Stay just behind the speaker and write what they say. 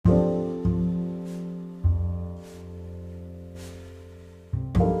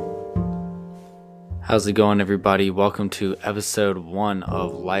How's it going, everybody? Welcome to episode 1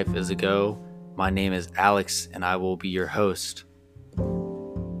 of Life is a Go. My name is Alex, and I will be your host.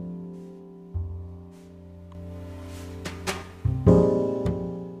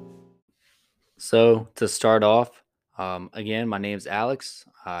 So, to start off, again, my name is Alex.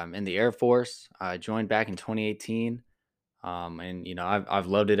 I'm in the Air Force. I joined back in 2018, and I've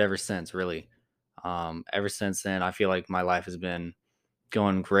loved it ever since. Really, ever since then, I feel like my life has been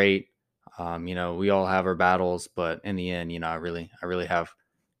going great. We all have our battles, but in the end, I really have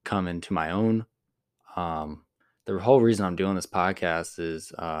come into my own. Um, the whole reason I'm doing this podcast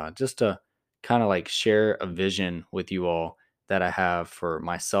is just to kind of like share a vision with you all that I have for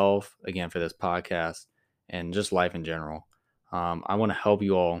myself, again, for this podcast and just life in general. I want to help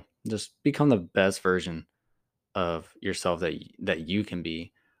you all just become the best version of yourself that you can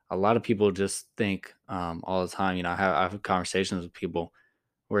be. A lot of people just think all the time, I have conversations with people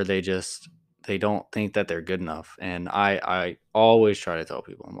where they don't think that they're good enough. And I always try to tell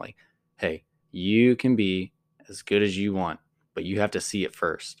people, I'm like, hey, you can be as good as you want, but you have to see it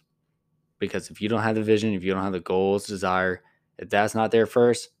first. Because if you don't have the vision, if you don't have the goals, desire, if that's not there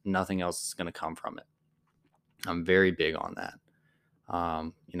first, nothing else is going to come from it. I'm very big on that.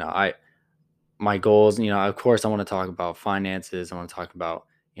 I my goals, of course, I want to talk about finances. I want to talk about,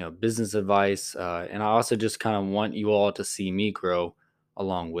 business advice. And I also just kind of want you all to see me grow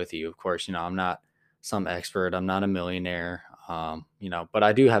along with you. Of course, I'm not some expert. I'm not a millionaire, but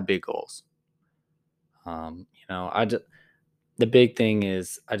I do have big goals. The big thing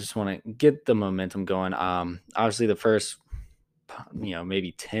is I just want to get the momentum going. Obviously the first,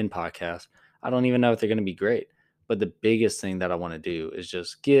 maybe 10 podcasts, I don't even know if they're going to be great, but the biggest thing that I want to do is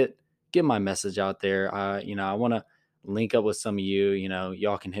just get my message out there. I want to link up with some of you.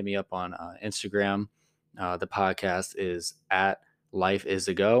 Y'all can hit me up on Instagram. The podcast is at Life is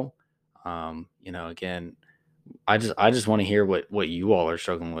a Go. Again, I just want to hear what you all are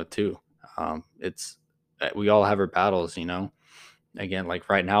struggling with too. It's We all have our battles. Again, like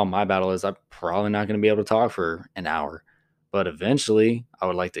right now, my battle is I'm probably not going to be able to talk for an hour, but eventually I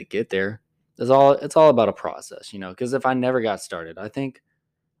would like to get there. It's all about a process, because if I never got started, I think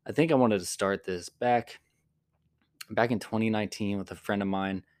I wanted to start this back in 2019 with a friend of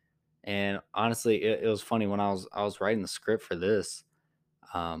mine. And honestly, it was funny when I was writing the script for this.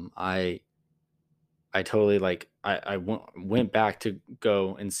 I totally went back to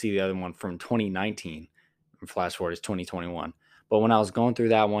go and see the other one from 2019 and flash forward to 2021. But when I was going through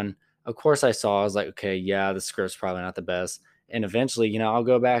that one, of course I was like, okay, yeah, the script's probably not the best. And eventually, I'll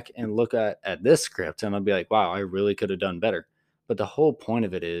go back and look at this script and I'll be like, wow, I really could have done better. But the whole point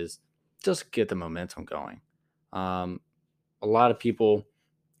of it is just get the momentum going. Um, a lot of people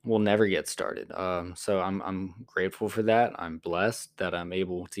will never get started. So I'm grateful for that. I'm blessed that I'm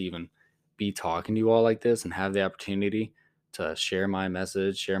able to even be talking to you all like this and have the opportunity to share my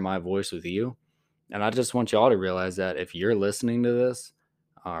message, share my voice with you. And I just want you all to realize that if you're listening to this,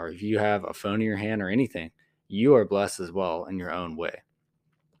 or if you have a phone in your hand or anything, you are blessed as well in your own way.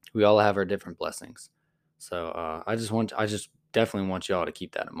 We all have our different blessings. So I just definitely want you all to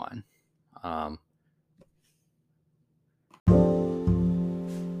keep that in mind. Um,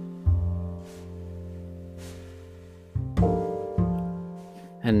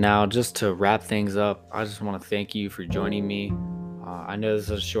 And now, just to wrap things up, I just want to thank you for joining me. I know this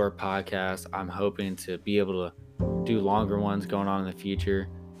is a short podcast. I'm hoping to be able to do longer ones going on in the future.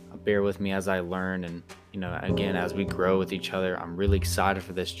 Bear with me as I learn and, again, as we grow with each other. I'm really excited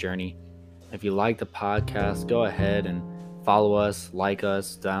for this journey. If you like the podcast, go ahead and follow us, like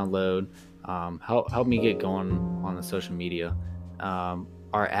us, download. Help me get going on the social media.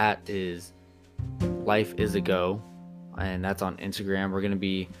 Our @ is Life is a Go, and that's on Instagram. We're going to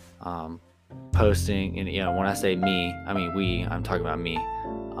be posting, and when I say me, I mean I'm talking about me.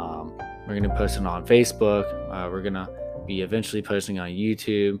 We're going to post it on Facebook. We're going to be eventually posting on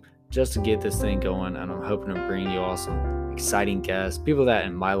YouTube just to get this thing going, and I'm hoping to bring you all some exciting guests, people that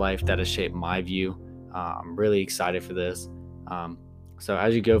in my life that has shaped my view. I'm really excited for this. So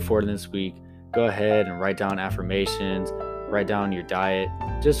as you go forward in this week, go ahead and write down affirmations, write down your diet,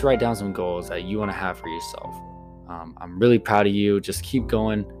 just write down some goals that you want to have for yourself. I'm really proud of you. Just keep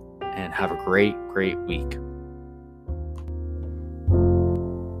going and have a great, great week.